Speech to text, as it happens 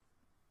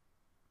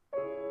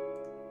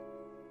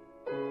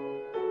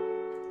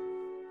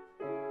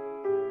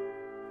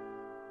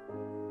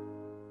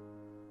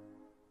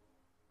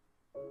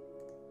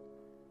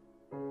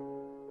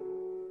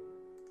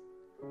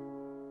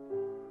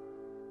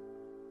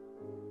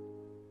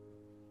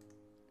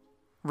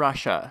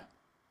Russia,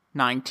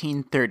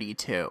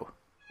 1932.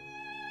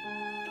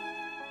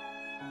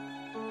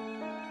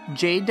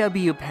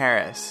 J.W.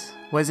 Paris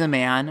was a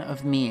man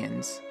of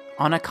means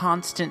on a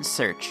constant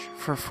search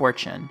for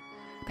fortune.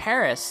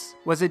 Paris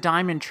was a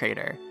diamond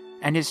trader,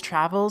 and his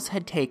travels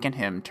had taken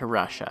him to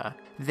Russia.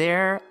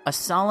 There, a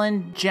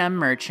sullen gem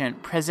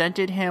merchant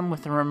presented him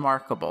with a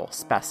remarkable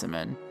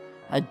specimen,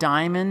 a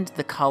diamond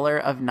the color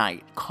of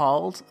night,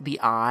 called the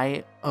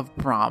Eye of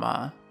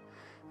Brahma.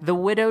 The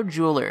widowed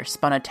jeweler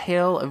spun a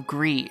tale of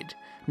greed,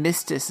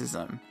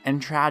 mysticism, and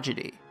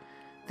tragedy.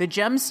 The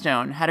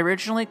gemstone had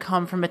originally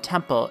come from a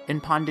temple in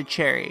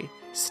Pondicherry,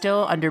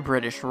 still under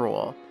British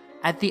rule.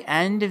 At the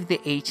end of the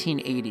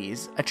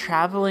 1880s, a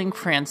traveling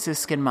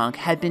Franciscan monk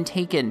had been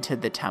taken to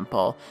the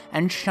temple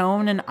and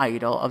shown an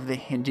idol of the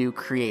Hindu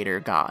creator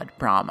god,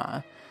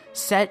 Brahma.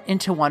 Set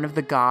into one of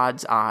the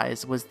god's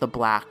eyes was the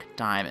black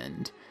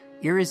diamond.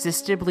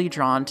 Irresistibly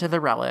drawn to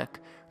the relic,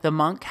 the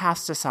monk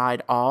cast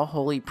aside all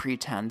holy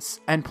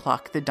pretense and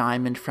plucked the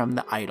diamond from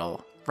the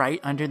idol, right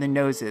under the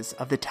noses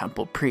of the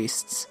temple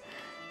priests.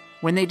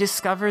 When they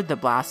discovered the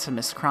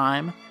blasphemous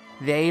crime,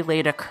 they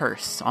laid a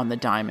curse on the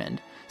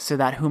diamond, so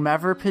that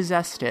whomever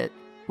possessed it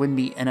would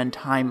meet an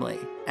untimely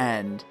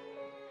end.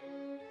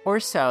 Or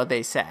so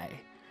they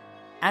say.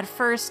 At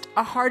first,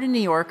 a hardened New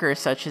Yorker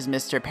such as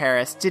Mr.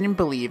 Paris didn't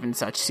believe in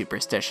such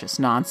superstitious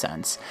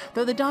nonsense,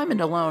 though the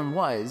diamond alone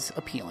was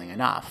appealing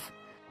enough.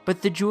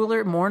 But the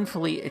jeweler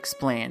mournfully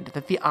explained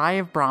that the Eye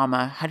of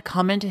Brahma had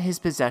come into his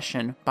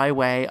possession by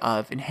way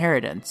of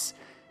inheritance.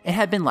 It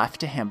had been left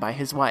to him by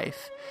his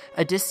wife,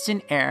 a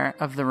distant heir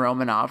of the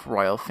Romanov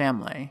royal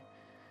family.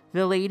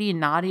 The lady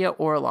Nadia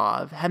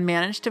Orlov had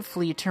managed to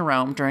flee to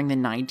Rome during the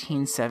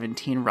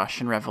 1917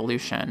 Russian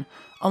Revolution,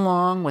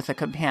 along with a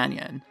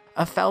companion,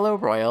 a fellow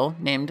royal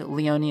named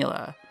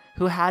Leonila,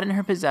 who had in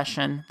her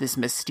possession this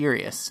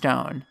mysterious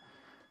stone.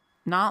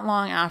 Not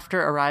long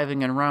after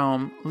arriving in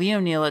Rome,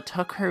 Leonila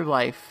took her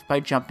life by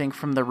jumping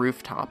from the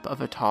rooftop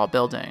of a tall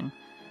building.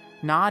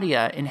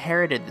 Nadia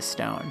inherited the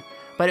stone,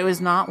 but it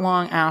was not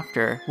long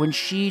after when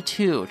she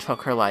too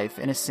took her life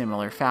in a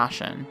similar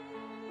fashion.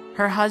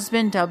 Her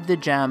husband dubbed the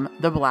gem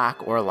the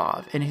Black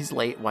Orlov in his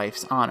late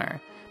wife's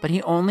honor, but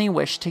he only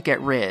wished to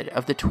get rid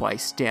of the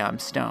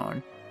twice-damned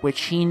stone,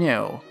 which he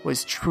knew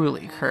was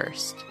truly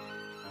cursed.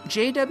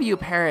 J.W.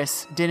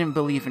 Paris didn't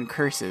believe in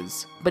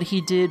curses, but he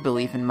did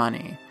believe in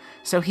money,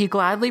 so he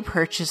gladly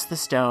purchased the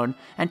stone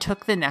and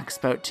took the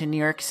next boat to New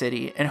York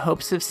City in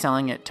hopes of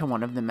selling it to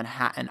one of the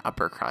Manhattan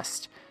upper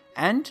crust.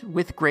 And,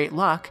 with great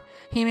luck,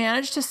 he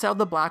managed to sell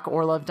the Black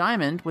Orlov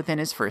diamond within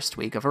his first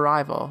week of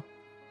arrival.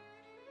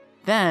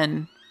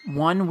 Then,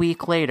 1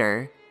 week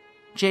later,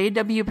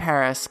 J.W.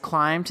 Paris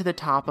climbed to the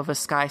top of a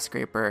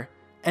skyscraper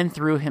and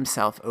threw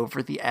himself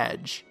over the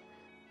edge.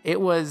 It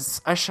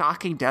was a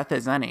shocking death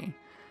as any.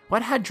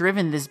 What had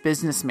driven this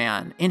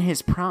businessman in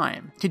his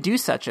prime to do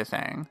such a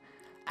thing?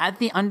 At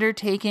the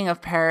undertaking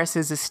of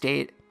Paris's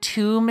estate,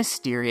 2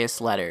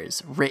 mysterious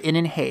letters, written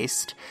in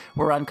haste,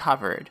 were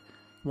uncovered,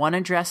 one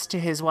addressed to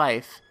his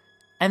wife,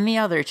 and the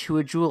other to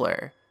a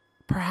jeweler,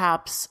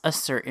 perhaps a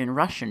certain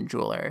Russian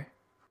jeweler.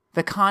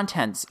 The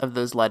contents of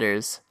those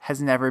letters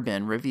has never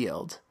been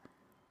revealed.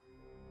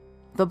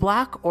 The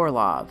Black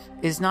Orlov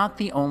is not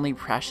the only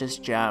precious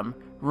gem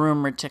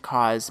rumored to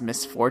cause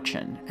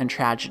misfortune and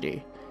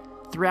tragedy.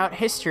 Throughout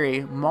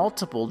history,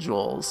 multiple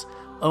jewels,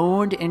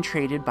 owned and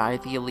traded by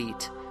the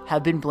elite,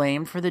 have been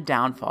blamed for the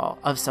downfall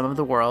of some of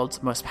the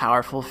world's most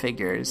powerful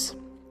figures.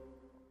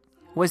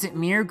 Was it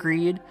mere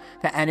greed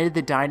that ended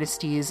the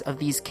dynasties of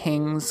these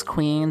kings,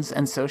 queens,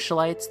 and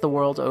socialites the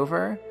world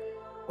over?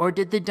 Or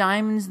did the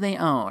diamonds they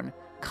own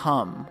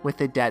come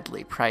with a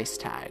deadly price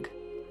tag?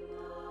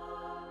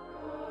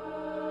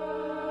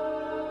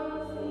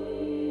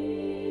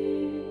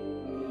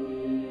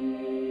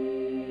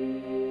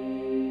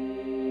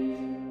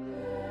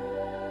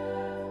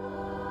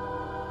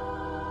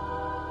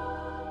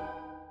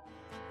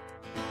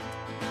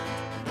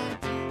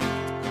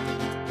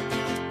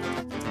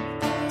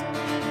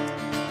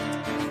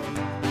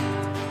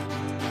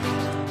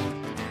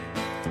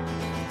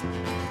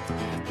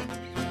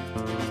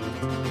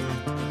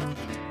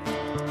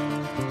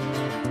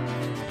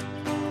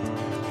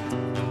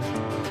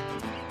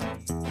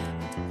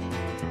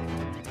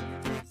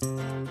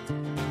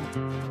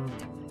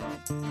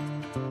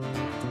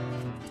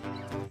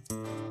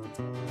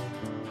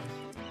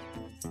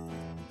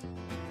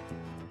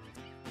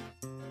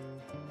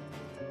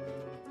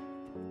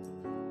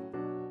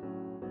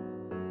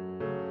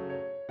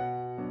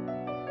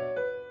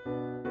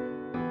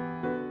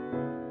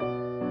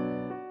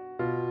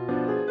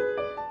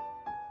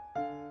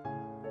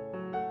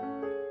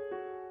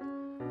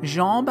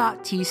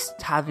 Jean-Baptiste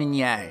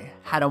Tavernier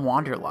had a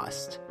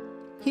wanderlust.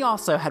 He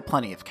also had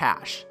plenty of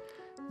cash.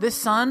 The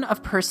son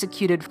of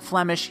persecuted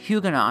Flemish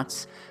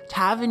Huguenots,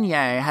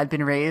 Tavernier had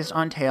been raised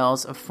on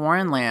tales of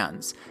foreign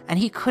lands, and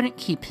he couldn't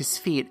keep his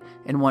feet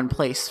in one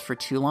place for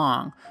too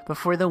long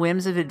before the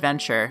whims of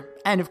adventure,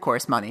 and of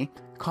course money,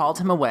 called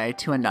him away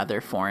to another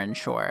foreign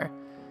shore.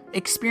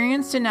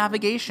 Experienced in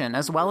navigation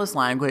as well as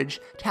language,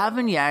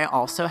 Tavernier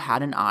also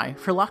had an eye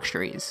for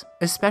luxuries,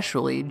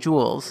 especially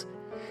jewels.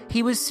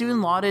 He was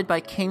soon lauded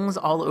by kings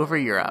all over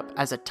Europe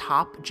as a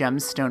top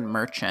gemstone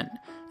merchant,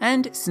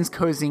 and since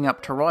cozying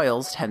up to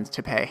royals tends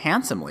to pay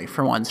handsomely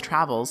for one's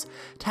travels,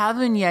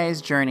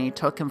 Tavernier's journey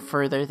took him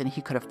further than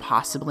he could have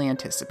possibly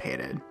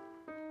anticipated.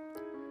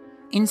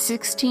 In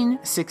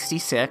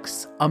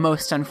 1666, a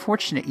most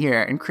unfortunate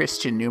year in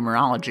Christian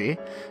numerology,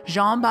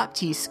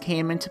 Jean-Baptiste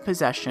came into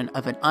possession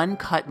of an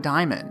uncut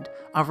diamond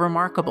of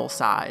remarkable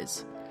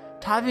size.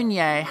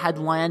 Tavernier had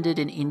landed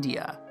in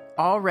India,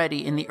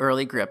 already in the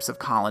early grips of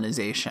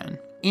colonization.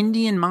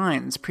 Indian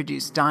mines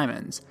produced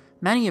diamonds,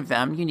 many of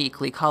them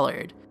uniquely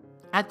colored.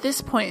 At this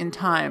point in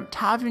time,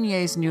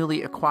 Tavernier's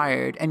newly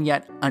acquired, and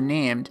yet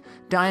unnamed,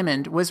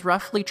 diamond was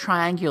roughly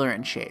triangular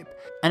in shape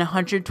and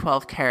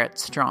 112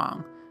 carats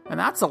strong. And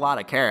that's a lot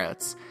of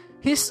carats.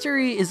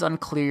 History is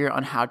unclear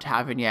on how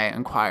Tavernier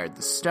acquired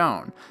the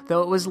stone,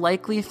 though it was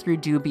likely through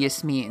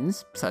dubious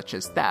means, such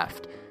as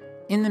theft.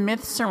 In the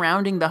myths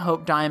surrounding the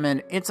Hope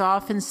Diamond, it's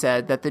often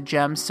said that the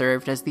gem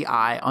served as the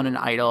eye on an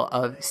idol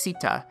of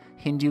Sita,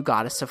 Hindu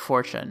goddess of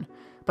fortune,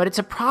 but its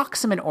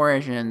approximate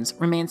origins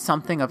remain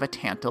something of a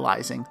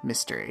tantalizing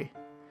mystery.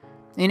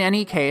 In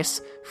any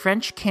case,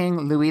 French King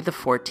Louis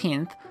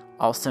XIV,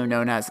 also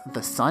known as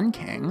the Sun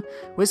King,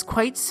 was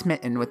quite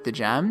smitten with the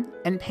gem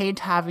and paid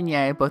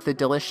Tavernier both a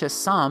delicious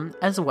sum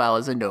as well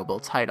as a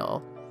noble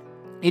title.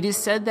 It is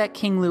said that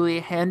King Louis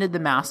handed the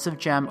massive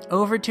gem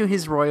over to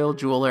his royal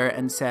jeweler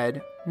and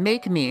said,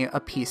 "Make me a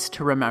piece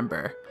to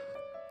remember."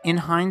 In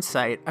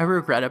hindsight, a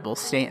regrettable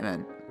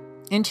statement.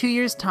 In 2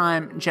 years'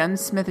 time,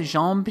 gemsmith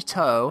Jean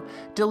Biteau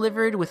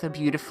delivered with a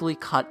beautifully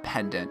cut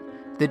pendant,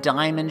 the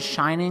diamond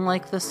shining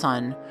like the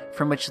sun,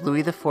 from which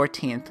Louis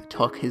XIV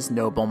took his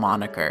noble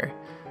moniker.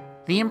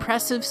 The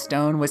impressive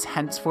stone was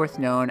henceforth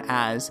known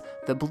as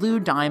the Blue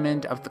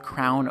Diamond of the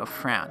Crown of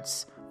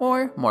France,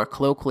 or, more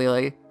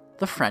colloquially,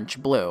 the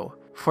French Blue,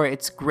 for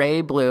its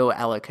gray-blue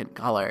elegant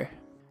color.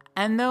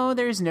 And though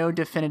there's no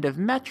definitive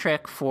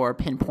metric for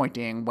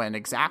pinpointing when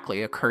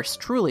exactly a curse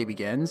truly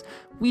begins,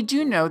 we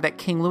do know that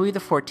King Louis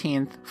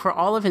XIV, for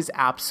all of his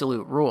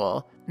absolute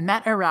rule,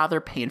 met a rather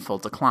painful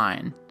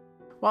decline.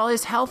 While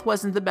his health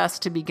wasn't the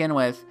best to begin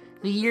with,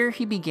 the year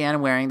he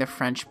began wearing the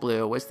French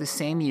blue was the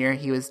same year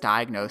he was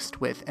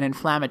diagnosed with an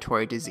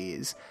inflammatory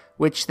disease,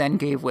 which then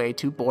gave way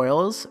to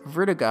boils,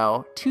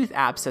 vertigo, tooth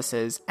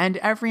abscesses, and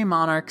every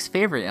monarch's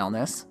favorite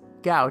illness,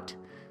 gout.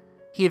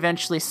 He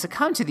eventually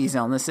succumbed to these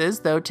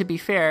illnesses, though to be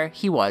fair,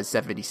 he was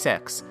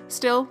 76,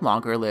 still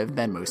longer lived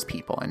than most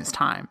people in his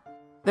time.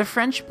 The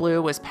French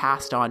blue was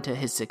passed on to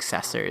his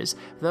successors,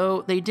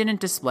 though they didn't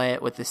display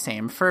it with the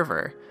same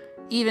fervor.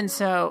 Even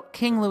so,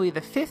 King Louis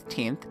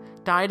XV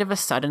died of a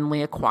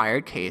suddenly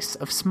acquired case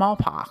of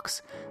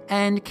smallpox,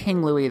 and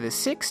King Louis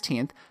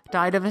XVI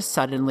died of a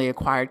suddenly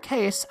acquired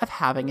case of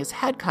having his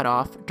head cut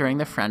off during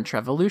the French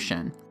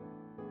Revolution.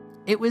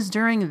 It was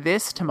during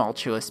this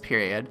tumultuous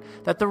period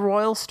that the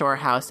royal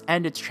storehouse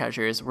and its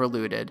treasures were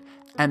looted,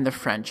 and the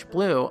French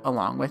blue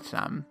along with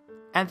them.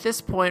 At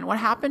this point, what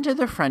happened to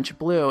the French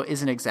blue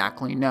isn't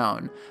exactly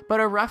known,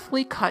 but a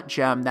roughly cut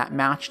gem that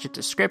matched its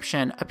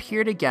description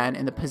appeared again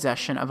in the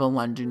possession of a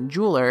London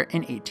jeweler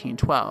in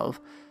 1812.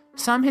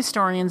 Some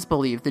historians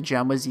believe the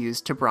gem was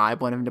used to bribe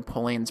one of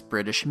Napoleon's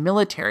British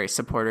military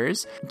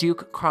supporters,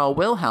 Duke Karl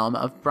Wilhelm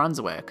of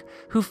Brunswick,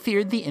 who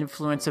feared the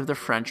influence of the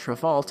French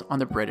revolt on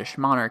the British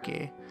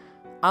monarchy.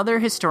 Other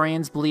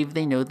historians believe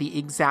they know the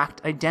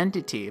exact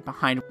identity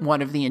behind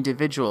one of the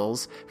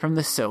individuals from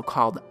the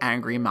so-called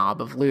angry mob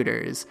of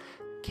looters,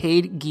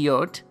 Cade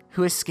Guillotte,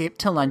 who escaped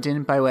to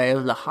London by way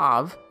of Le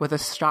Havre with a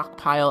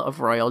stockpile of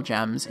royal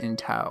gems in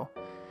tow.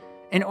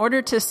 In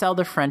order to sell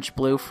the French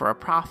blue for a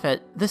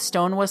profit, the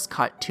stone was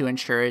cut to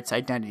ensure its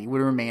identity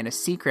would remain a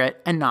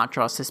secret and not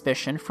draw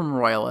suspicion from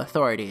royal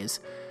authorities.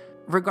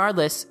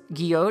 Regardless,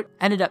 Guillotte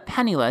ended up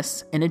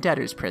penniless in a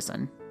debtor's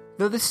prison.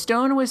 Though the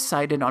stone was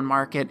sighted on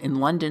market in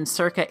London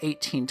circa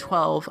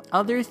 1812,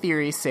 other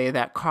theories say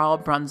that Karl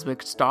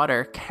Brunswick's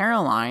daughter,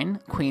 Caroline,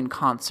 queen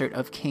consort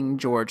of King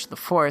George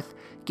IV,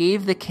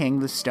 gave the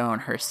king the stone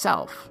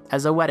herself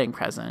as a wedding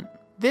present.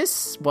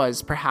 This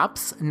was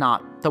perhaps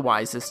not the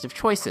wisest of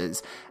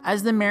choices,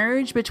 as the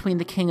marriage between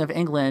the King of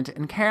England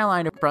and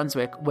Caroline of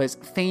Brunswick was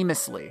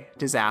famously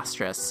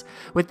disastrous,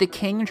 with the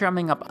king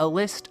drumming up a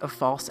list of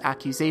false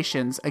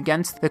accusations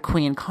against the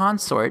queen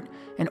consort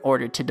in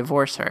order to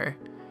divorce her.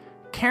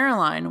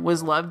 Caroline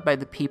was loved by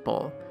the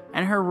people,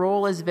 and her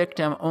role as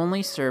victim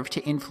only served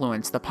to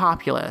influence the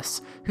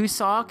populace, who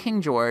saw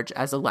King George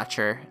as a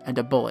lecher and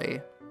a bully.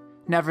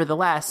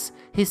 Nevertheless,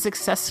 he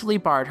successfully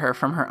barred her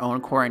from her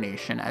own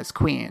coronation as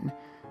queen.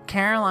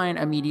 Caroline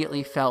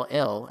immediately fell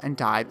ill and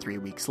died 3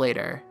 weeks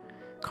later.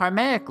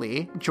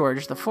 Karmically,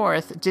 George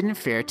IV didn't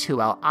fare too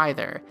well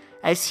either,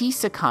 as he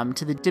succumbed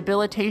to the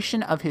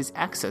debilitation of his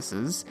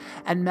excesses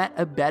and met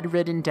a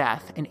bedridden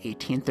death in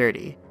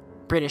 1830.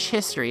 British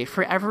history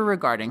forever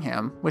regarding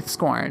him with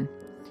scorn.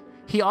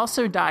 He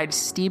also died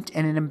steeped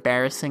in an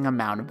embarrassing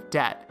amount of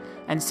debt,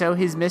 and so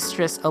his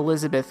mistress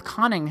Elizabeth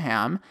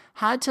Conyngham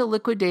had to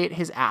liquidate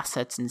his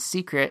assets in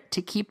secret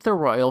to keep the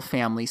royal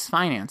family's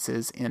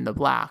finances in the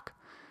black.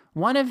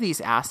 One of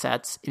these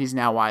assets, it is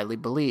now widely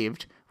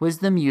believed, was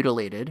the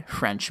mutilated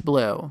French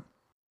blue.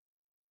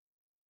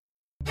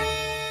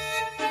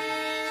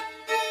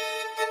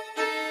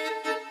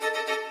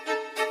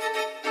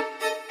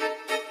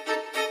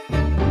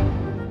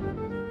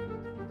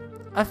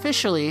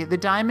 Officially, the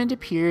diamond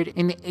appeared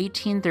in the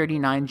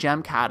 1839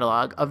 gem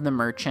catalog of the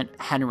merchant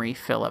Henry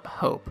Philip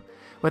Hope,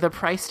 with a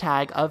price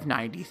tag of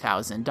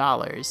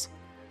 $90,000.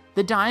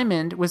 The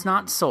diamond was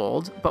not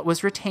sold, but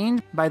was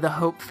retained by the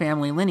Hope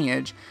family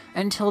lineage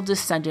until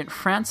descendant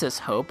Francis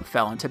Hope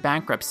fell into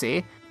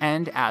bankruptcy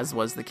and, as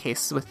was the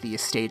case with the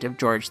estate of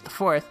George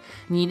IV,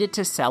 needed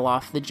to sell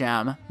off the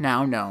gem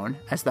now known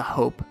as the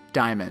Hope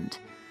Diamond.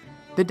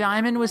 The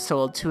diamond was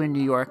sold to a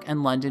New York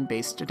and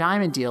London-based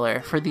diamond dealer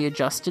for the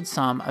adjusted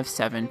sum of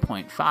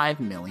 $7.5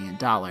 million.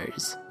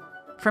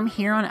 From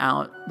here on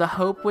out, the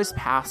Hope was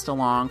passed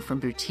along from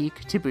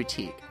boutique to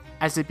boutique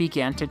as it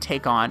began to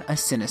take on a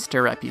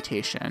sinister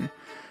reputation.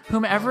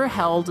 Whomever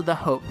held the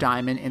Hope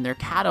diamond in their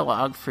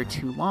catalog for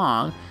too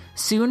long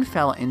soon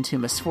fell into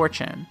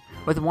misfortune,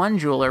 with one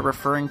jeweler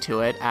referring to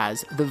it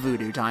as the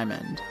Voodoo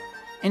Diamond.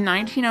 In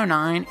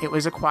 1909, it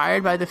was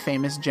acquired by the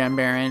famous gem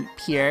baron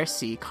Pierre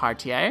C.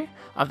 Cartier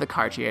of the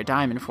Cartier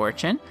diamond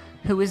fortune,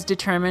 who was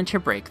determined to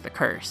break the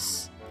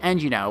curse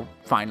and,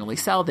 finally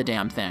sell the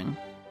damn thing.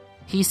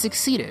 He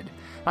succeeded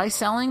by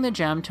selling the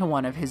gem to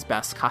one of his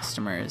best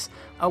customers,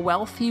 a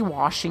wealthy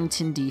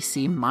Washington,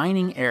 D.C.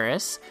 mining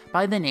heiress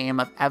by the name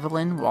of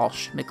Evelyn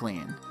Walsh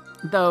McLean,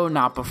 though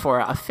not before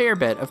a fair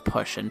bit of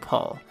push and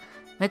pull.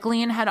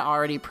 McLean had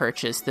already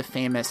purchased the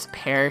famous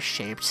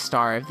pear-shaped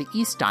Star of the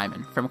East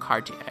diamond from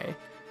Cartier,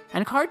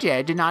 and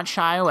Cartier did not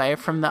shy away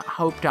from the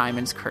Hope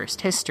diamond's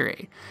cursed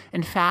history.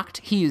 In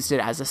fact, he used it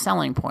as a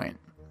selling point.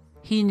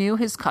 He knew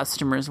his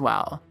customers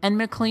well, and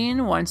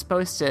McLean once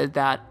boasted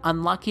that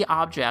unlucky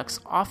objects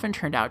often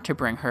turned out to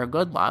bring her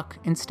good luck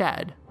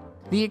instead.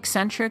 The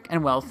eccentric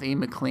and wealthy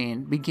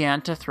McLean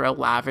began to throw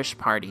lavish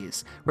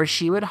parties where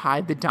she would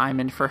hide the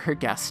diamond for her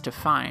guests to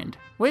find,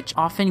 which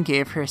often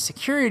gave her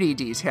security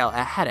detail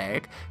a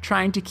headache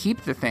trying to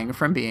keep the thing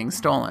from being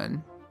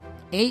stolen.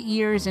 8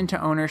 years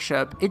into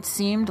ownership, it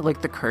seemed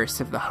like the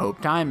curse of the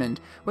Hope diamond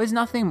was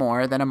nothing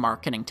more than a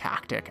marketing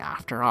tactic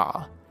after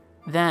all.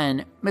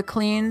 Then,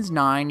 McLean's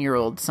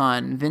 9-year-old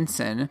son,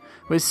 Vincent,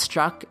 was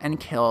struck and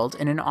killed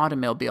in an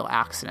automobile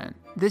accident,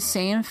 the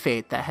same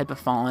fate that had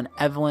befallen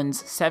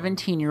Evelyn's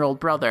 17-year-old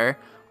brother,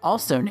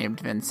 also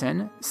named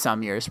Vincent,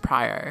 some years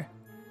prior.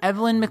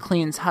 Evelyn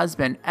McLean's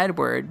husband,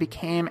 Edward,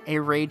 became a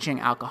raging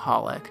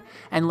alcoholic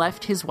and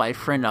left his wife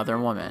for another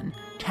woman,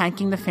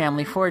 tanking the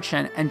family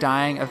fortune and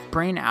dying of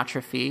brain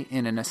atrophy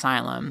in an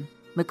asylum.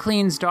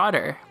 McLean's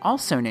daughter,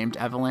 also named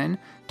Evelyn,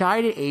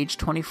 died at age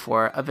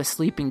 24 of a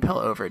sleeping pill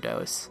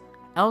overdose.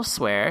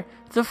 Elsewhere,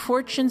 the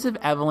fortunes of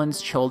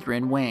Evelyn's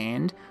children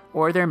waned,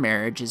 or their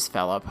marriages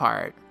fell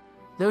apart.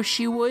 Though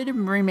she would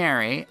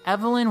remarry,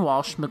 Evelyn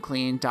Walsh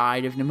McLean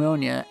died of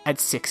pneumonia at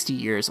 60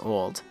 years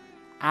old.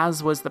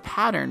 As was the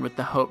pattern with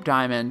the Hope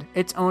diamond,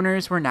 its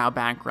owners were now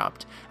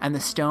bankrupt, and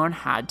the stone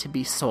had to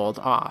be sold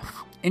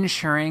off,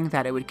 ensuring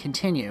that it would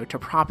continue to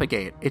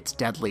propagate its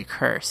deadly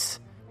curse.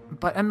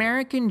 But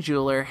American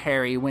jeweler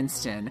Harry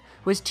Winston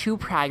was too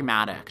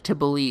pragmatic to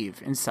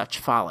believe in such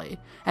folly,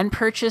 and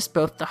purchased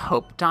both the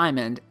Hope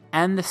diamond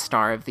and the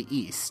Star of the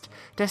East,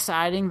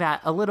 deciding that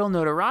a little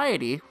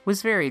notoriety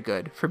was very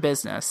good for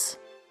business.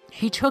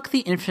 He took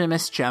the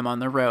infamous gem on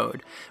the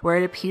road, where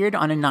it appeared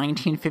on a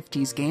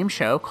 1950s game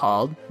show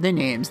called The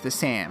Name's the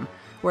Same,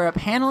 where a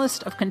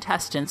panelist of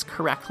contestants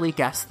correctly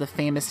guessed the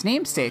famous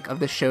namesake of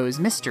the show's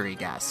mystery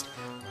guest,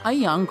 a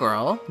young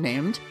girl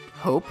named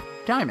Hope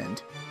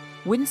Diamond.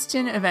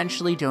 Winston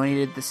eventually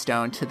donated the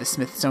stone to the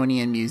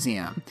Smithsonian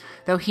Museum,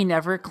 though he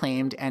never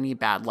claimed any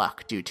bad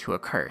luck due to a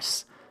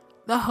curse.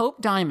 The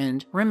Hope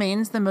Diamond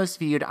remains the most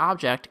viewed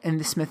object in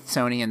the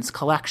Smithsonian's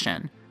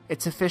collection.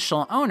 Its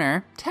official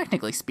owner,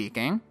 technically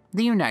speaking,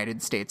 the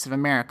United States of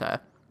America.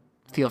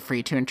 Feel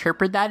free to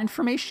interpret that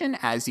information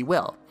as you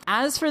will.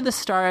 As for the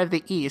Star of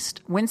the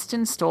East,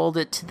 Winston stole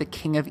it to the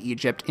King of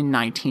Egypt in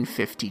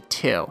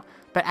 1952.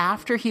 But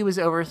after he was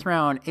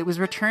overthrown, it was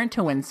returned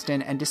to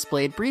Winston and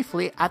displayed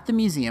briefly at the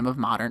Museum of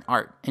Modern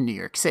Art in New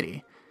York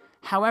City.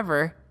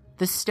 However,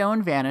 the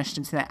stone vanished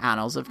into the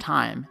annals of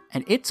time,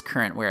 and its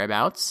current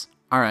whereabouts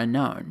are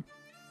unknown.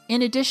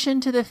 In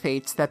addition to the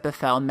fates that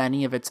befell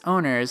many of its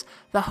owners,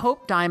 the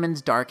Hope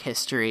Diamond's dark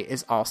history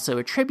is also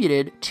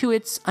attributed to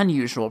its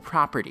unusual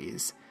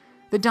properties.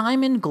 The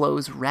diamond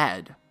glows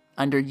red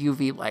under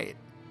UV light,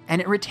 and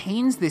it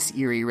retains this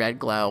eerie red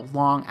glow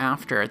long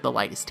after the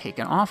light is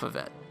taken off of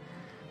it.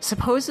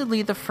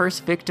 Supposedly, the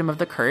first victim of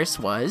the curse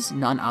was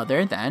none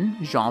other than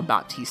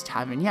Jean-Baptiste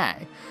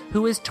Tavernier,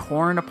 who was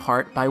torn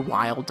apart by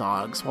wild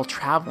dogs while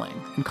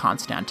traveling in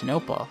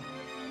Constantinople.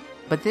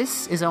 But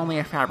this is only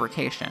a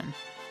fabrication.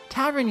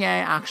 Tavernier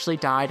actually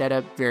died at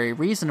a very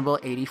reasonable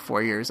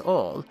 84 years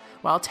old,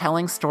 while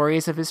telling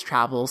stories of his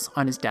travels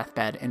on his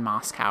deathbed in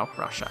Moscow,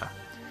 Russia.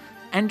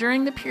 And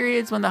during the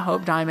periods when the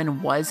Hope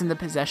Diamond was in the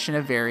possession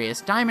of various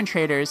diamond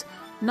traders,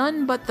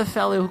 none but the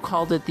fellow who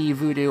called it the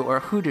Voodoo or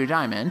Hoodoo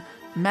Diamond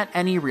met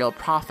any real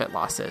profit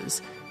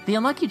losses. The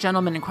unlucky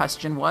gentleman in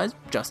question was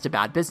just a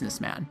bad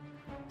businessman.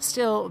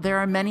 Still, there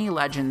are many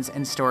legends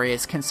and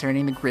stories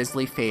concerning the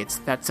grisly fates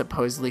that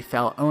supposedly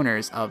fell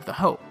owners of the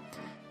Hope.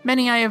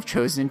 Many I have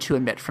chosen to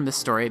omit from the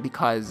story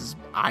because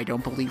I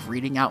don't believe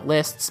reading out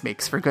lists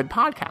makes for good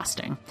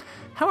podcasting.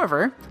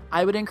 However,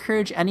 I would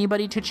encourage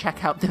anybody to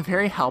check out the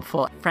very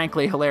helpful,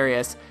 frankly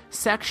hilarious,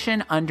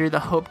 section under the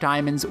Hope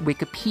Diamond's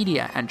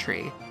Wikipedia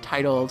entry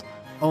titled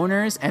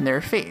Owners and Their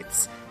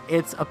Fates.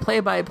 It's a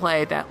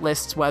play-by-play that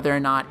lists whether or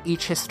not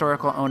each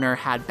historical owner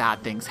had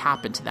bad things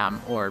happen to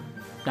them or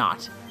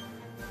not.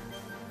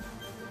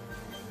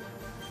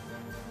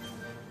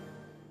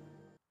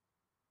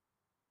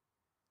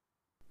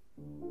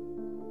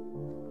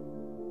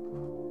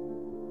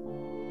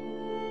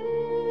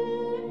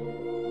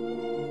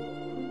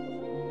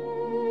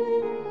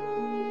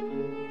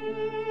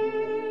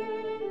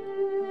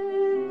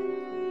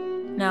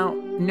 Now,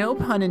 no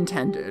pun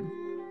intended,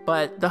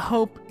 but the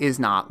Hope is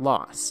not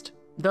lost,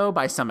 though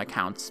by some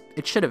accounts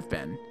it should have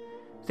been.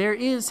 There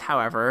is,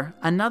 however,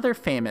 another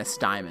famous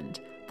diamond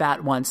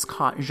that once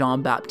caught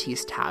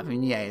Jean-Baptiste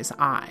Tavernier's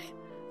eye,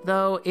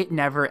 though it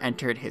never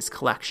entered his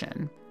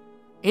collection.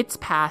 Its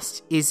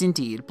past is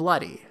indeed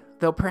bloody,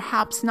 though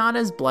perhaps not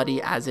as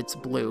bloody as its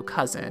blue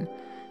cousin,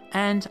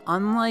 and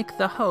unlike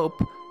the Hope,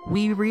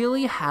 we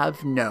really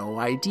have no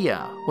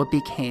idea what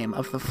became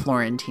of the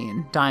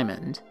Florentine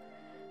diamond.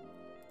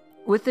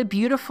 With a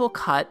beautiful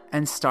cut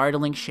and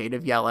startling shade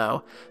of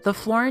yellow, the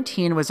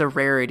Florentine was a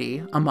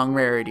rarity among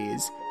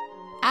rarities.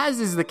 As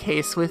is the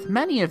case with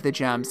many of the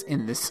gems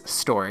in this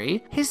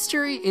story,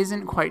 history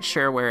isn't quite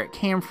sure where it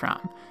came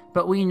from,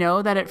 but we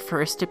know that it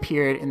first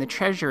appeared in the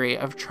treasury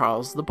of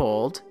Charles the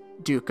Bold,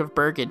 Duke of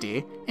Burgundy,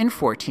 in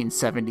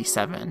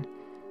 1477.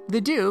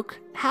 The Duke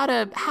had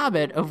a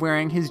habit of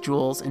wearing his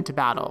jewels into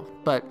battle,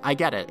 but I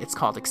get it, it's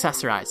called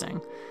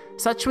accessorizing.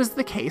 Such was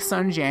the case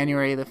on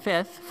January the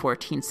 5th,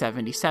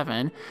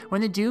 1477,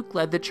 when the Duke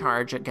led the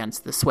charge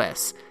against the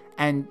Swiss.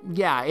 And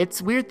yeah,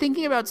 it's weird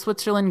thinking about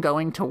Switzerland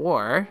going to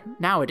war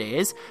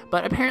nowadays,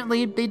 but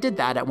apparently they did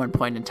that at one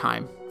point in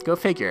time. Go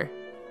figure.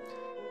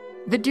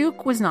 The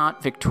Duke was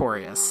not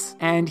victorious,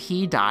 and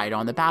he died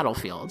on the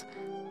battlefield.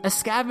 A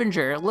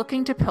scavenger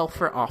looking to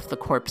pilfer off the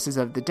corpses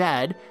of the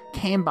dead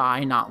came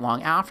by not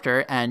long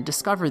after and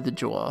discovered the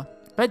jewel.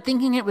 But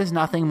thinking it was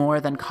nothing more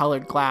than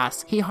colored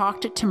glass, he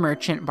hawked it to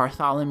merchant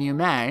Bartholomew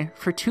May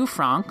for 2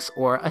 francs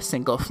or a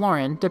single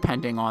florin,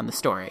 depending on the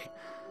story.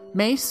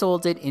 May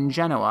sold it in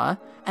Genoa,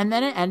 and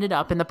then it ended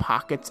up in the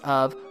pockets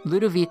of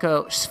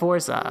Ludovico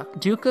Sforza,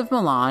 Duke of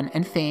Milan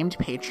and famed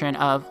patron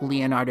of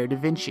Leonardo da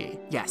Vinci.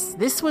 Yes,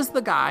 this was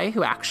the guy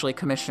who actually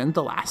commissioned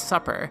The Last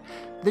Supper.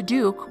 The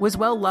Duke was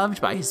well loved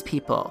by his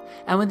people,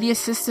 and with the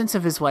assistance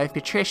of his wife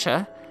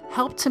Patricia,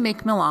 helped to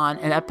make Milan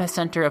an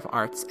epicenter of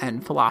arts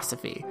and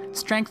philosophy,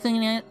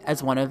 strengthening it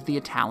as one of the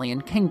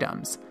Italian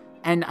kingdoms.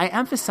 And I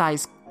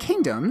emphasize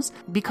kingdoms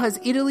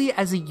because Italy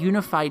as a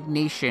unified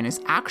nation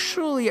is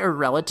actually a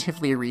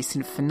relatively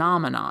recent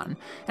phenomenon,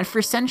 and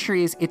for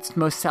centuries its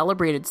most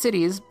celebrated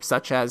cities,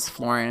 such as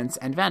Florence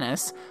and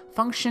Venice,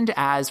 functioned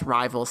as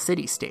rival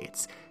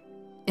city-states.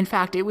 In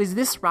fact, it was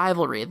this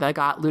rivalry that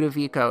got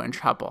Ludovico in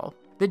trouble.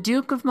 The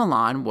Duke of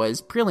Milan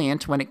was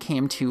brilliant when it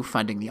came to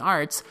funding the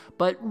arts,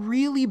 but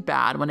really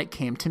bad when it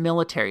came to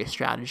military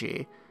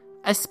strategy.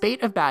 A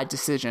spate of bad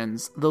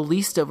decisions, the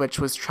least of which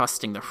was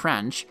trusting the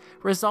French,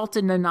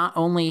 resulted in not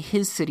only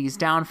his city's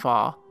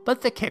downfall,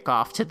 but the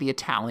kickoff to the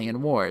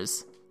Italian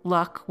Wars.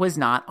 Luck was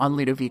not on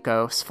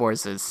Ludovico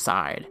Sforza's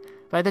side.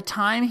 By the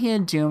time he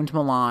had doomed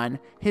Milan,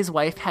 his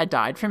wife had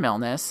died from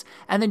illness,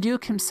 and the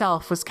Duke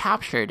himself was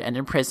captured and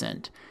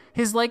imprisoned.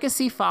 His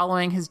legacy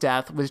following his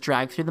death was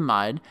dragged through the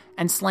mud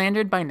and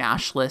slandered by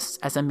nationalists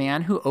as a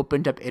man who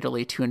opened up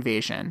Italy to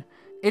invasion.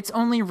 It's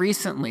only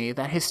recently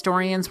that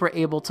historians were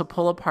able to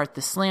pull apart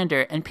the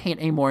slander and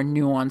paint a more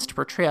nuanced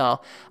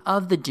portrayal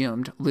of the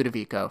doomed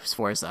Ludovico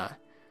Sforza.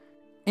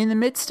 In the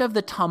midst of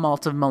the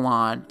tumult of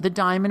Milan, the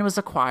diamond was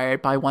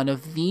acquired by one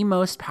of the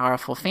most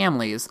powerful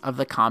families of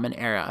the Common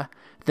Era,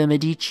 the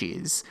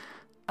Medicis.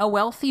 A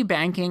wealthy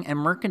banking and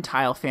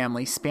mercantile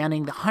family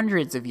spanning the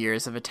hundreds of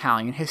years of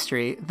Italian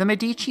history, the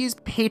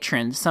Medicis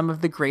patroned some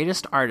of the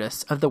greatest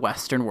artists of the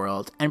Western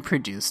world and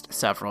produced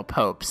several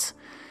popes.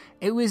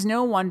 It was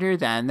no wonder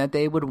then that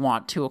they would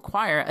want to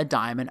acquire a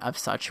diamond of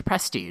such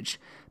prestige.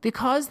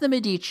 Because the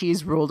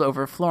Medicis ruled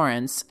over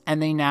Florence,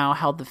 and they now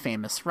held the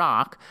famous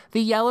rock,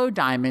 the yellow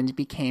diamond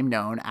became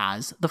known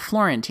as the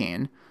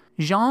Florentine.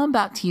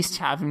 Jean-Baptiste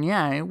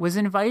Tavernier was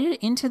invited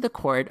into the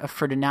court of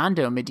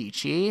Ferdinando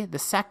Medici II in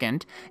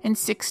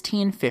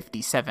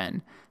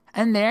 1657,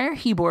 and there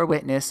he bore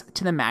witness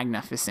to the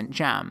magnificent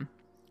gem.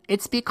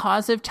 It's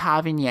because of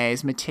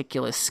Tavernier's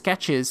meticulous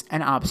sketches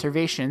and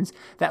observations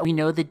that we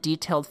know the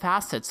detailed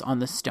facets on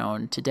the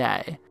stone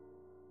today.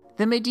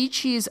 The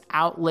Medicis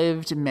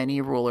outlived many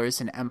rulers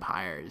and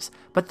empires,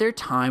 but their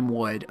time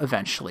would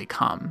eventually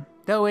come,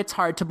 though it's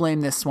hard to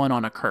blame this one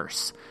on a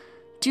curse.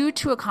 Due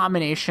to a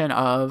combination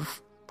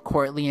of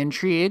courtly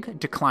intrigue,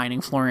 declining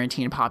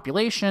Florentine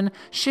population,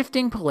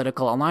 shifting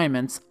political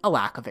alignments, a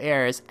lack of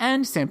heirs,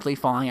 and simply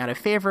falling out of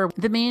favor,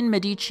 the main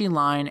Medici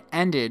line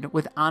ended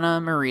with Anna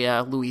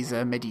Maria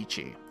Luisa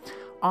Medici.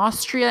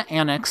 Austria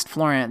annexed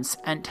Florence,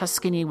 and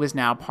Tuscany was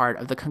now part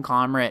of the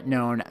conglomerate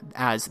known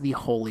as the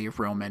Holy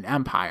Roman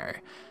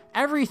Empire.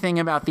 Everything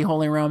about the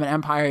Holy Roman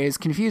Empire is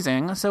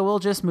confusing, so we'll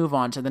just move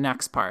on to the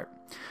next part.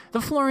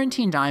 The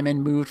Florentine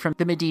diamond moved from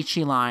the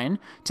Medici line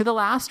to the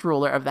last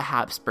ruler of the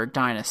Habsburg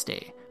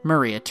dynasty,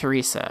 Maria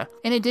Theresa.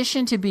 In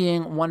addition to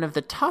being one of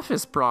the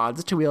toughest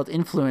broads to wield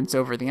influence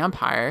over the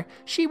empire,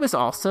 she was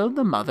also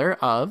the mother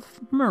of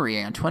Marie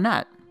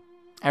Antoinette.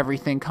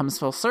 Everything comes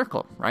full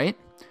circle, right?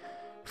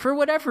 For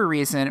whatever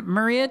reason,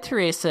 Maria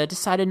Theresa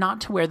decided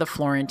not to wear the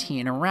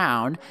Florentine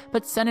around,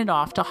 but sent it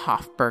off to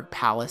Hofburg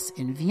Palace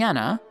in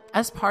Vienna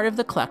as part of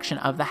the collection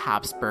of the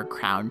Habsburg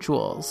crown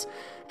jewels.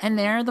 And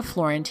there the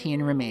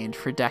Florentine remained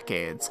for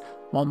decades,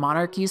 while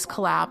monarchies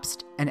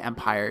collapsed and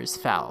empires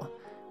fell.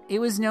 It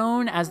was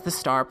known as the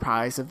star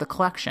prize of the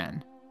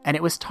collection, and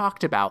it was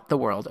talked about the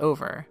world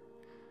over.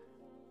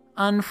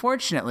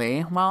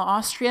 Unfortunately, while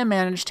Austria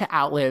managed to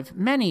outlive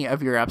many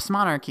of Europe's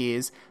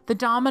monarchies, the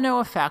domino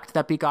effect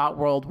that begot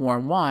World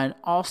War I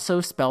also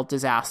spelled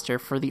disaster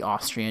for the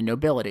Austrian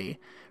nobility.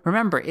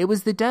 Remember, it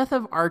was the death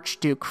of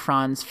Archduke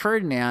Franz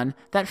Ferdinand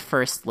that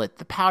first lit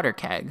the powder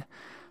keg.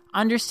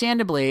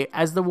 Understandably,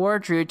 as the war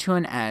drew to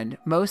an end,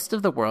 most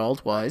of the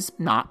world was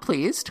not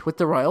pleased with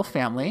the royal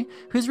family,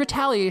 whose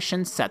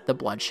retaliation set the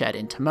bloodshed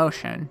into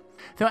motion.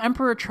 Though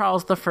Emperor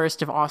Charles I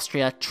of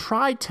Austria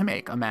tried to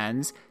make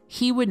amends,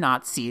 he would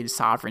not cede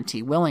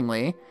sovereignty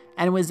willingly,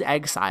 and was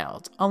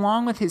exiled,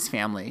 along with his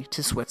family,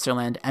 to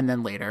Switzerland and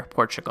then later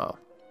Portugal.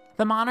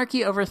 The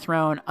monarchy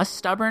overthrown, a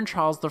stubborn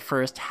Charles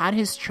I had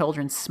his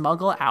children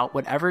smuggle out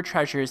whatever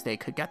treasures they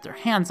could get their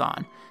hands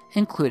on,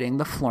 including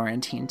the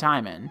Florentine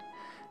diamond.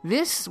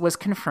 This was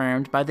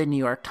confirmed by the New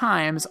York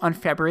Times on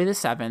February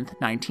 7,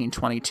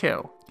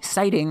 1922,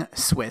 citing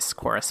Swiss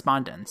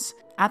correspondence.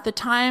 At the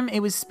time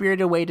it was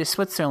spirited away to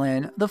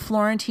Switzerland, the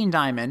Florentine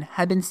diamond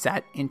had been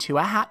set into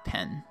a hat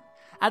pin.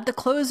 At the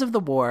close of the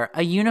war,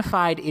 a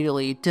unified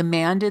Italy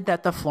demanded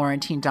that the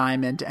Florentine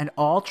diamond and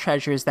all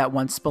treasures that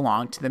once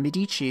belonged to the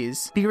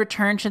Medicis be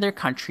returned to their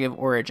country of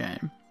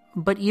origin.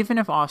 But even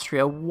if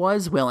Austria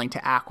was willing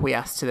to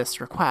acquiesce to this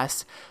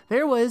request,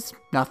 there was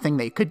nothing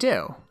they could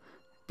do.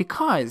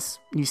 Because,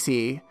 you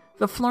see,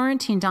 the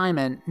Florentine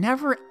diamond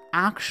never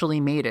actually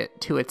made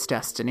it to its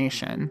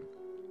destination.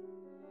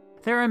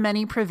 There are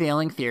many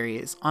prevailing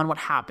theories on what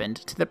happened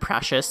to the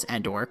precious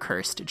and/or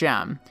cursed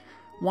gem.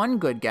 One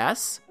good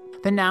guess: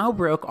 the now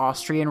broke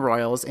Austrian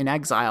royals in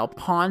exile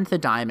pawned the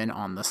diamond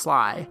on the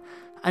sly.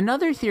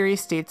 Another theory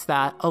states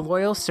that a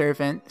loyal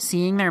servant,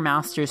 seeing their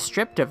masters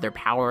stripped of their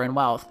power and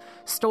wealth,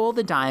 stole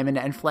the diamond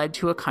and fled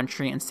to a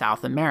country in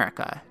South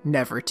America,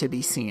 never to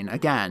be seen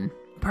again.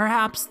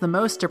 Perhaps the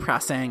most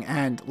depressing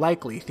and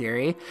likely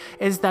theory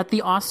is that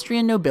the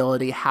Austrian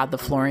nobility had the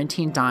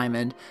Florentine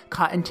diamond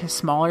cut into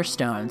smaller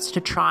stones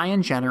to try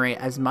and generate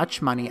as much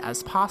money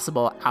as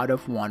possible out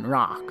of one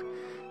rock.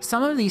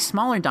 Some of these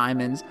smaller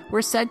diamonds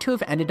were said to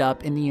have ended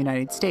up in the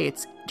United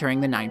States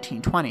during the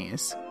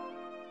 1920s.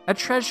 A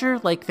treasure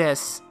like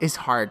this is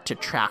hard to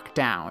track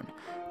down,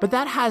 but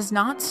that has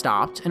not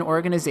stopped an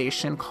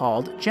organization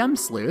called Gem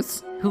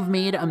Sleuths, who've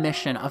made a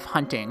mission of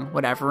hunting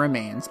whatever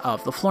remains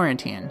of the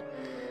Florentine.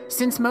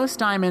 Since most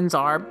diamonds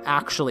are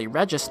actually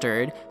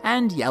registered,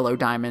 and yellow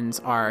diamonds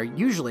are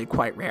usually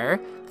quite rare,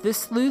 the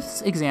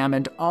sleuths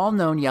examined all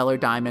known yellow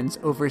diamonds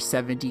over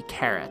 70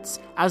 carats,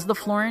 as the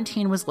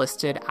Florentine was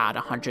listed at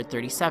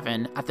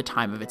 137 at the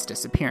time of its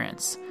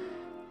disappearance.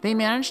 They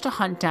managed to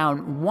hunt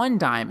down one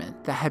diamond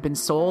that had been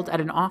sold at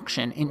an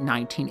auction in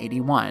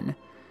 1981.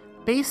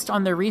 Based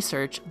on their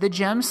research, the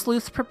Gem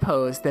Sleuths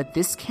proposed that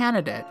this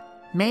candidate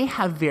may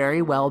have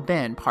very well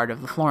been part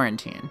of the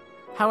Florentine.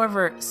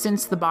 However,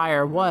 since the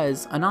buyer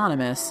was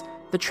anonymous,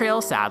 the trail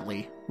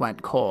sadly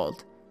went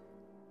cold.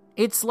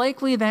 It's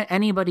likely that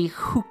anybody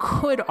who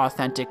could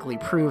authentically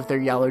prove their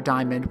yellow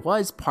diamond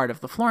was part of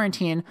the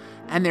Florentine,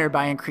 and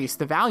thereby increase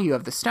the value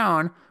of the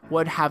stone,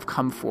 would have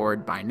come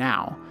forward by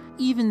now.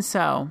 Even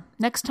so,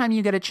 next time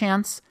you get a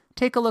chance,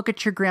 take a look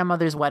at your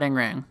grandmother's wedding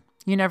ring.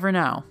 You never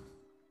know.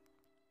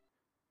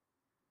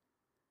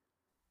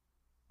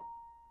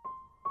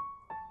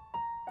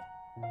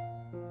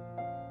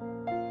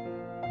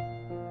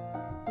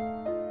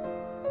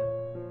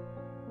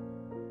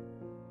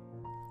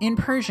 In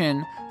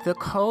Persian, the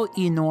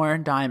Koh-i-Noor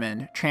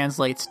diamond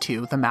translates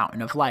to the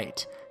Mountain of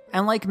Light,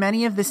 and like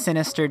many of the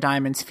sinister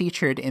diamonds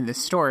featured in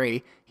this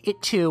story,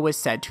 it too was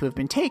said to have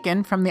been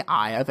taken from the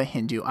eye of a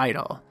Hindu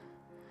idol.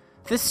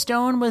 The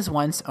stone was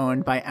once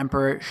owned by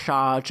Emperor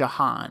Shah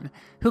Jahan,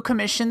 who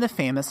commissioned the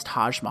famous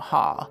Taj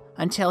Mahal,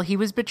 until he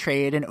was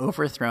betrayed and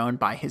overthrown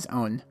by his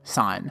own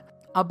son.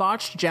 A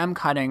botched gem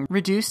cutting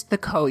reduced the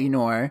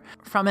Koh-i-Noor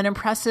from an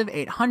impressive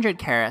 800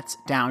 carats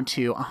down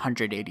to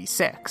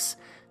 186.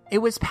 It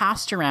was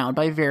passed around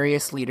by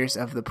various leaders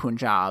of the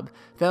Punjab,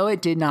 though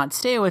it did not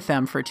stay with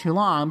them for too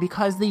long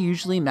because they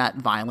usually met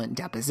violent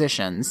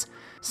depositions.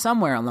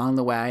 Somewhere along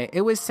the way,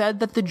 it was said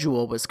that the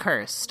jewel was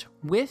cursed,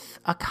 with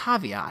a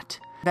caveat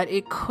that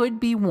it could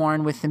be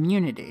worn with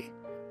immunity,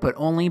 but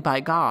only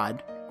by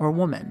God or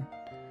woman.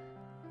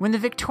 When the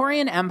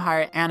Victorian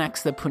Empire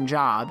annexed the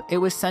Punjab, it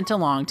was sent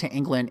along to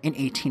England in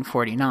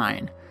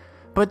 1849.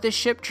 But the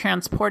ship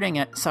transporting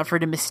it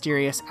suffered a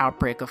mysterious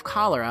outbreak of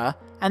cholera,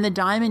 and the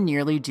diamond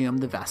nearly doomed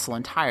the vessel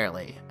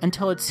entirely,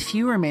 until its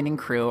few remaining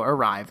crew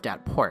arrived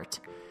at port.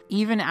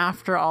 Even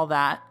after all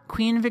that,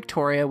 Queen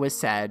Victoria was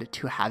said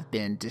to have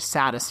been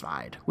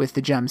dissatisfied with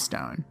the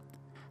gemstone.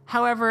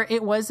 However,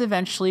 it was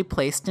eventually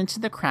placed into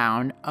the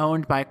crown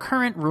owned by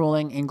current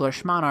ruling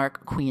English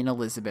monarch Queen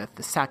Elizabeth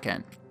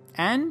II.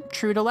 And,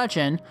 true to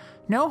legend,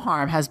 no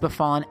harm has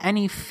befallen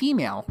any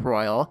female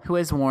royal who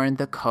has worn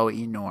the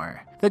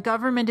Koh-i-Noor. The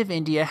government of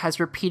India has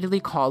repeatedly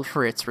called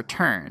for its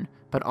return,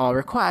 but all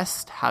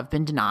requests have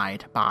been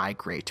denied by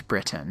Great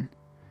Britain.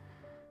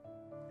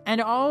 And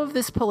all of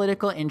this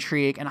political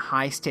intrigue and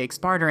high-stakes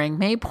bartering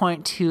may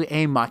point to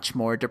a much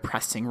more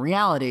depressing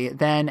reality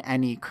than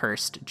any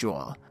cursed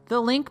jewel. The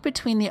link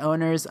between the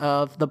owners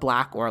of the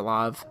Black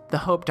Orlov, the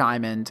Hope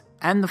Diamond,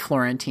 and the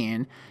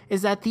Florentine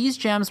is that these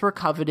gems were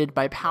coveted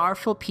by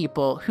powerful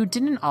people who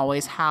didn't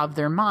always have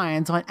their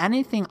minds on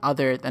anything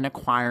other than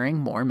acquiring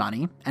more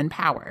money and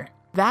power.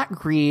 That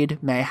greed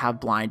may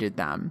have blinded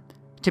them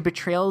to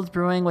betrayals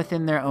brewing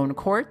within their own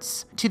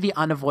courts, to the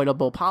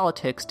unavoidable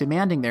politics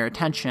demanding their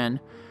attention,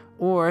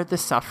 or the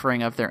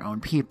suffering of their own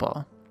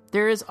people.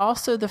 There is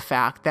also the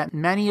fact that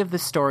many of the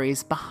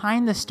stories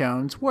behind the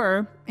stones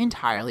were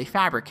entirely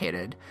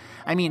fabricated.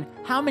 I mean,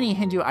 how many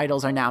Hindu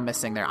idols are now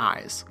missing their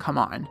eyes? Come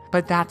on.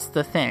 But that's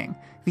the thing.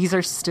 These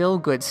are still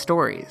good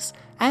stories,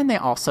 and they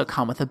also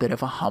come with a bit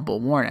of a humble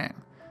warning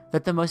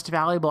that the most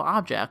valuable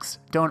objects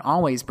don't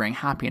always bring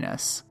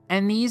happiness.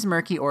 And these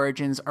murky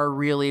origins are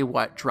really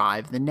what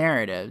drive the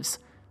narratives.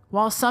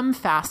 While some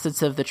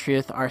facets of the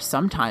truth are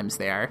sometimes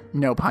there,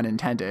 no pun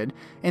intended,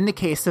 in the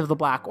case of the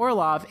Black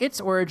Orlov,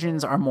 its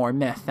origins are more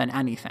myth than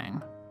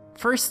anything.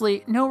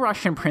 Firstly, no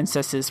Russian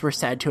princesses were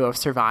said to have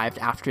survived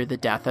after the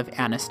death of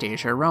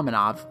Anastasia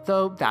Romanov,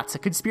 though that's a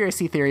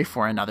conspiracy theory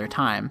for another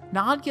time.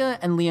 Nadia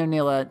and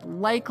Leonila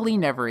likely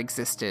never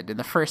existed in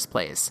the first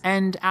place,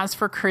 and as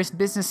for cursed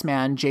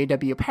businessman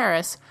J.W.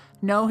 Paris,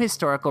 no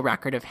historical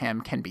record of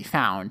him can be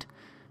found.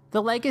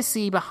 The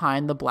legacy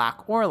behind the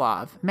Black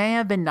Orlov may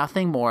have been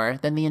nothing more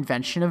than the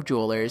invention of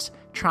jewelers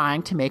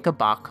trying to make a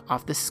buck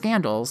off the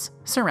scandals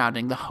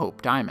surrounding the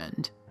Hope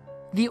Diamond.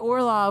 The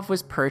Orlov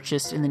was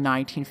purchased in the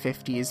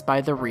 1950s by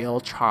the real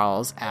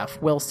Charles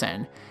F.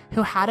 Wilson,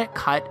 who had it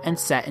cut and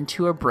set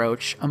into a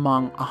brooch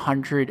among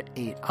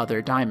 108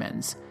 other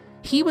diamonds.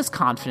 He was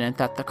confident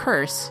that the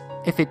curse,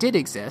 if it did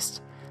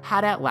exist,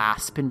 had at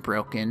last been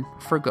broken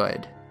for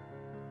good.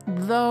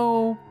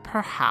 Though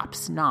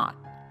perhaps not.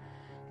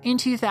 In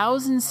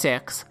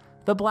 2006,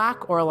 the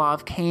Black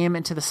Orlov came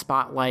into the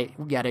spotlight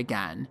yet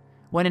again,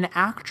 when an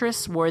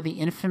actress wore the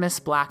infamous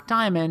black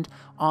diamond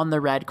on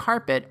the red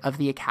carpet of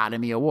the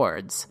Academy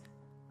Awards.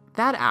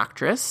 That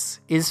actress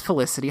is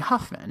Felicity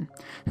Huffman,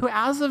 who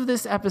as of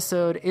this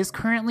episode is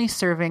currently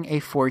serving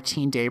a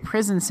 14-day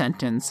prison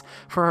sentence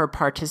for her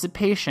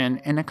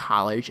participation in a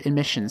college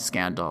admissions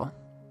scandal.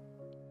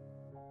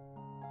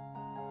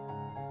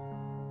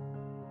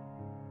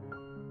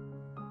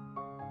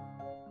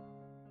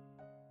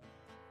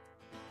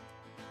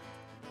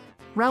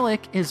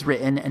 Relic is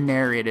written and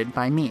narrated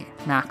by me,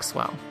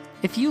 Maxwell.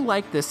 If you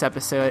like this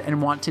episode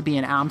and want to be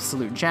an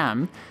absolute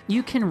gem,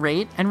 you can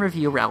rate and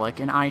review Relic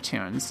in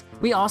iTunes.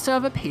 We also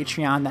have a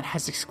Patreon that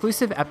has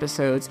exclusive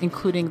episodes,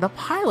 including the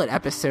pilot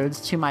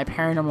episodes to my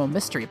Paranormal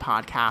Mystery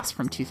podcast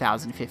from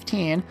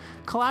 2015,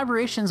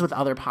 collaborations with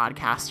other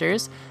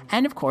podcasters,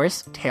 and of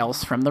course,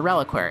 Tales from the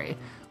Reliquary,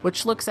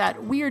 which looks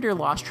at weirder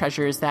lost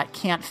treasures that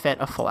can't fit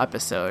a full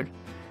episode.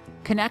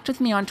 Connect with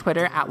me on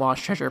Twitter at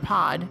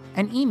LostTreasurePod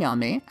and email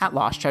me at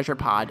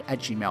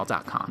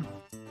losttreasurepod@gmail.com.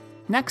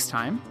 Next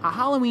time, a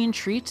Halloween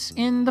treat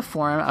in the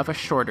form of a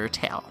shorter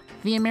tale.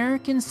 The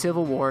American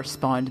Civil War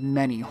spawned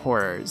many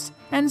horrors,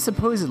 and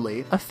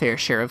supposedly a fair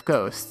share of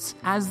ghosts.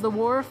 As the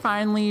war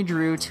finally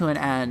drew to an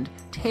end,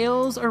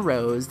 tales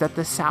arose that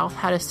the South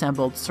had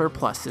assembled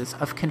surpluses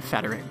of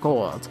Confederate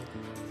gold.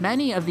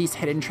 Many of these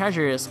hidden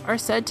treasures are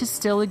said to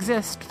still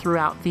exist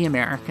throughout the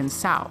American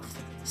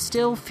South,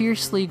 still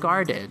fiercely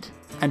guarded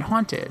and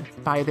haunted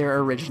by their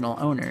original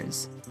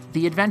owners.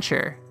 The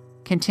adventure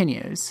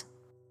continues.